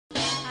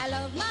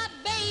love my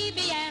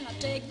baby and I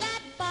take that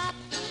pop.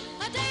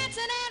 A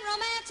dancing and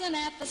romancing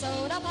at the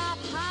soda pop,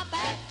 hop,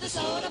 at the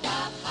soda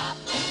pop, hop.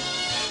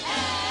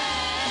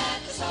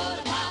 At the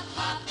soda pop,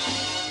 hop.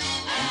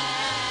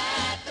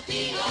 At the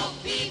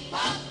P-O-P,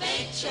 pop,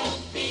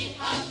 H-O-P,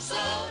 hop,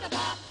 soda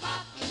pop,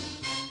 hop.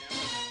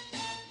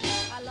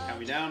 Count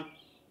me down.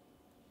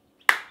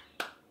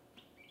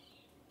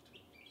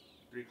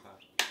 3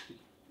 claps.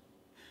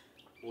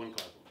 1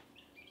 clap.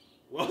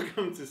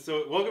 Welcome to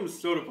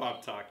Soda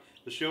Pop Talk,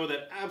 the show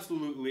that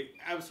absolutely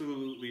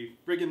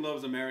friggin'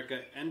 loves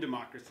America and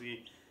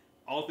democracy,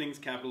 all things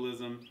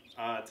capitalism.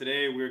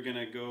 Today we're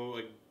gonna go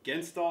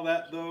against all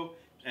that though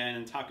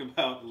and talk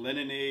about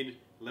Leninade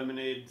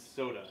Lemonade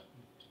Soda.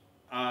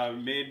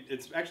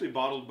 It's actually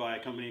bottled by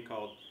a company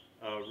called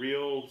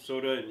Real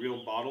Soda and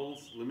Real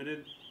Bottles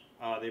Limited.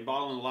 They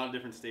bottle in a lot of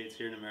different states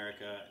here in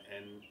America,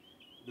 and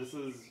this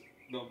is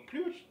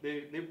pretty much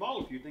they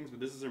bottle a few things,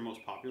 but this is their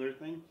most popular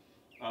thing.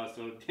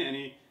 So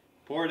Danny,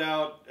 pour it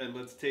out and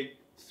let's take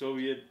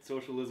Soviet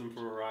socialism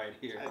for a ride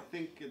here. I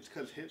think it's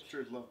because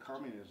hipsters love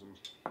communism.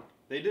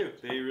 They do.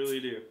 They really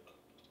do.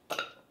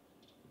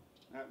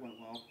 That went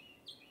well.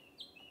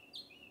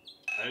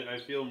 I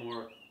feel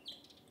more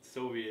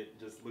Soviet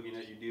just looking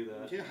at you do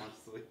that, yeah.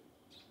 Honestly.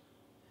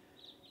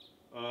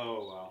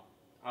 Oh,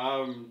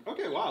 wow.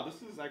 Okay, wow,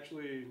 this is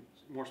actually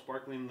more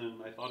sparkling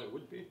than I thought it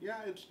would be.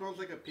 Yeah, it smells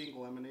like a pink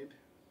lemonade.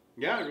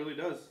 Yeah, it really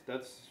does.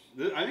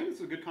 I think it's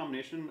a good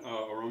combination,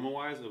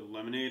 aroma-wise, of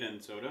lemonade and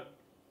soda.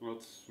 Well,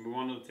 let's move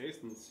on to the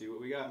taste and see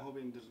what we got. I'm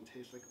hoping it doesn't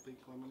taste like a pink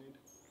lemonade.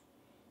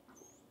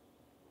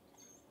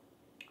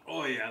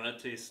 Oh yeah, that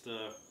tastes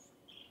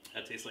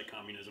like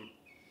communism.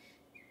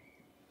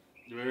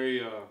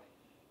 Very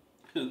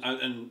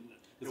and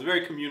it's a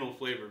very communal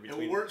flavor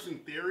between. It works in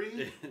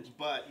theory,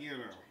 but you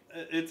know,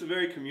 it's a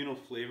very communal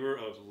flavor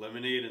of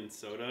lemonade and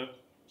soda.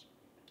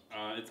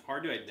 It's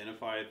hard to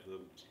identify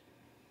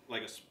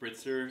like a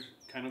spritzer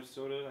kind of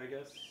soda, I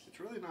guess. It's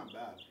really not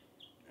bad.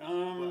 But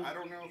I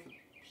don't know if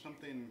it's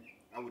something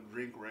I would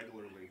drink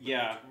regularly. But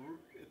yeah,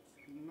 it's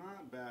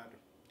not bad.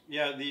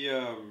 Yeah,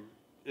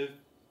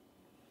 the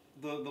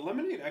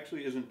lemonade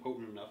actually isn't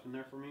potent enough in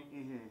there for me.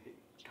 Mm-hmm. It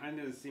kind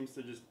of seems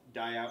to just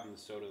die out in the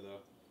soda,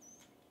 though.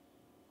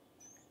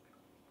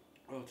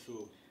 Oh, it's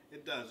so...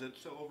 It does. It's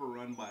so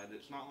overrun by it.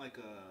 It's not like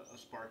a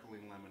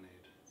sparkling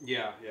lemonade.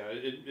 Yeah,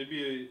 it'd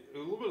be a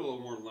little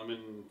more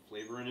lemon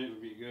flavor in it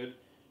would be good.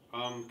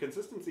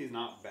 Consistency is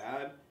not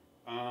bad.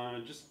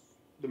 Just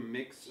the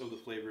mix of the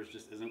flavors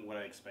just isn't what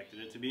I expected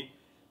it to be.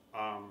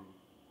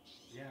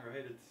 Yeah,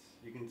 right.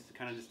 You can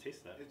kind of just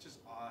taste that. It's just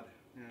odd,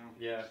 you know.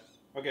 Yeah.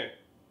 Okay.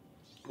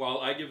 While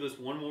I give this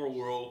one more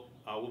whirl,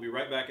 we'll be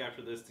right back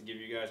after this to give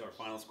you guys our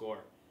final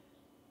score.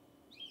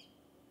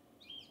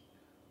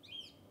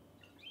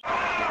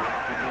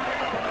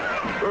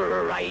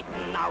 Right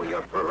now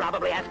you're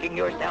probably asking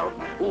yourself,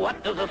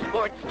 what does a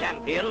sports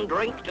champion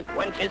drink to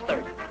quench his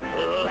thirst?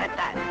 Let's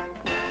ask.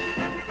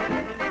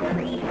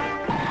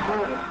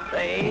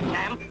 Say,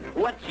 champ,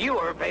 what's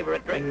your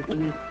favorite drink?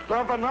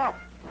 7-Up.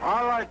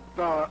 I like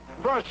the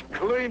fresh,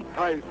 clean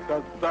taste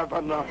of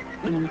 7-Up.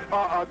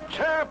 A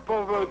champ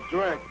of a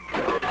drink.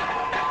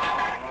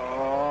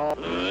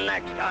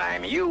 Next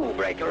time you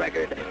break a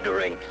record,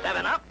 drink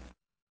 7-Up.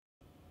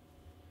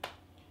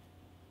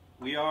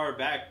 We are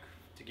back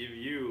to give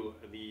you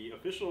the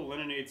official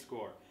Leninade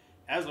score.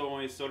 As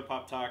always, Soda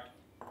Pop Talk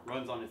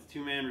runs on its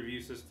 2-man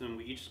review system.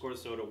 We each score the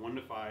soda 1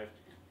 to 5,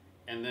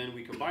 and then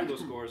we combine those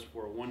scores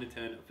for a 1 to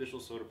 10 official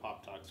Soda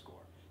Pop Talk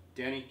score.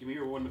 Danny, give me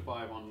your 1 to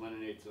 5 on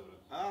Leninade Soda.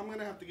 I'm going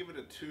to have to give it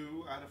a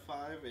 2 out of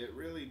 5. It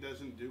really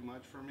doesn't do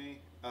much for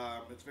me.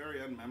 It's very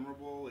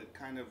unmemorable. It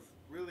kind of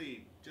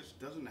really just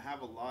doesn't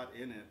have a lot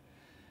in it.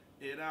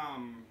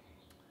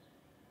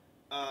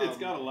 It's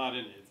got a lot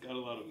in it. It's got a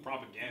lot of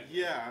propaganda.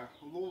 Yeah,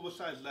 well,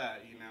 besides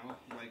that, you know,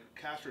 like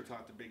Castro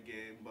talked a big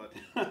game, but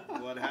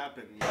what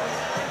happened? You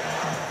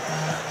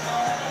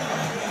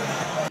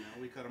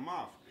know, we cut him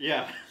off.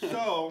 Yeah.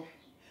 So,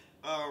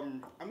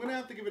 I'm gonna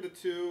have to give it a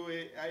 2.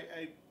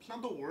 It's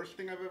not the worst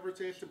thing I've ever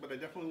tasted, but I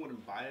definitely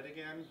wouldn't buy it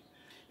again.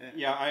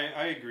 Yeah,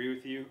 I agree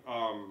with you.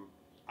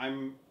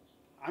 I'm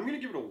gonna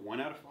give it a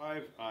 1 out of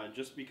 5,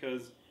 just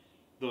because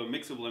the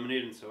mix of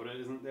lemonade and soda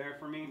isn't there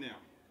for me.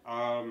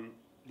 Yeah.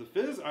 The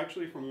fizz,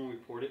 actually, from when we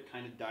poured it,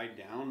 kind of died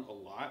down a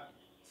lot.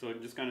 So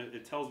it just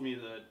it tells me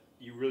that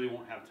you really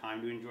won't have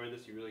time to enjoy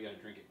this. You really got to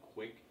drink it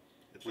quick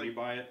when you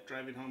buy it.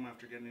 Driving home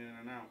after getting in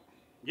and out.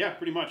 Yeah,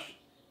 pretty much.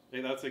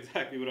 That's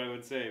exactly what I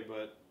would say.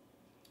 But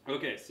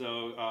okay,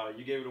 so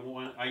you gave it a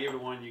 1. I gave it a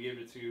 1. You gave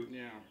it a 2.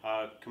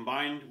 Yeah.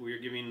 Combined, we're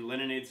giving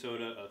Leninade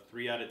Soda a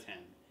 3 out of 10,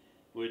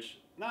 which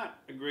not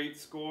a great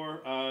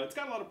score. It's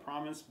got a lot of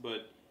promise,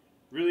 but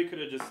really could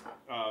have just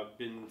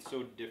been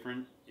so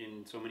different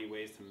in so many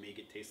ways to make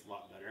it taste a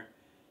lot better.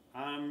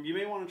 You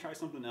may want to try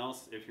something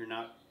else if you're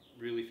not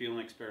really feeling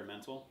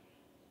experimental,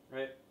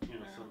 right? You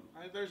know,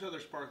 there's other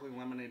sparkling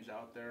lemonades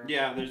out there.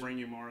 Yeah, we'll bring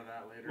you more of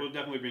that later. We'll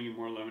definitely bring you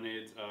more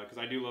lemonades because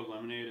I do love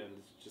lemonade, and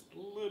it's just a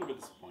little bit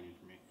disappointing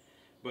for me.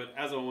 But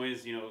as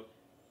always, you know,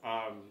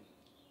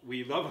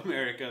 we love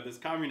America. This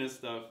communist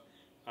stuff,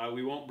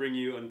 we won't bring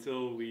you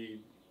until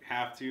we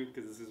have to,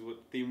 because this is what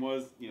the theme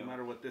was. You know, No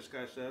matter what this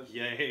guy says.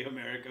 yay,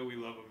 America, we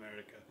love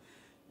America.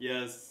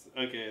 Yes,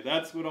 okay,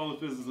 that's what all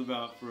this is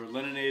about for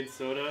Leninade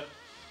Soda.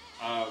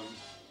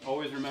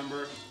 Always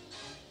remember,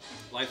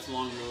 life's a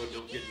long road,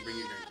 don't forget to bring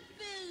your drink with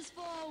you. Fizz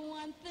for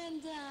one thin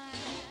dime.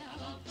 I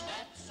love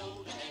that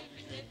soda,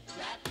 every drip,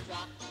 drop,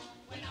 drop.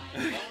 When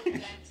I go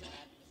down.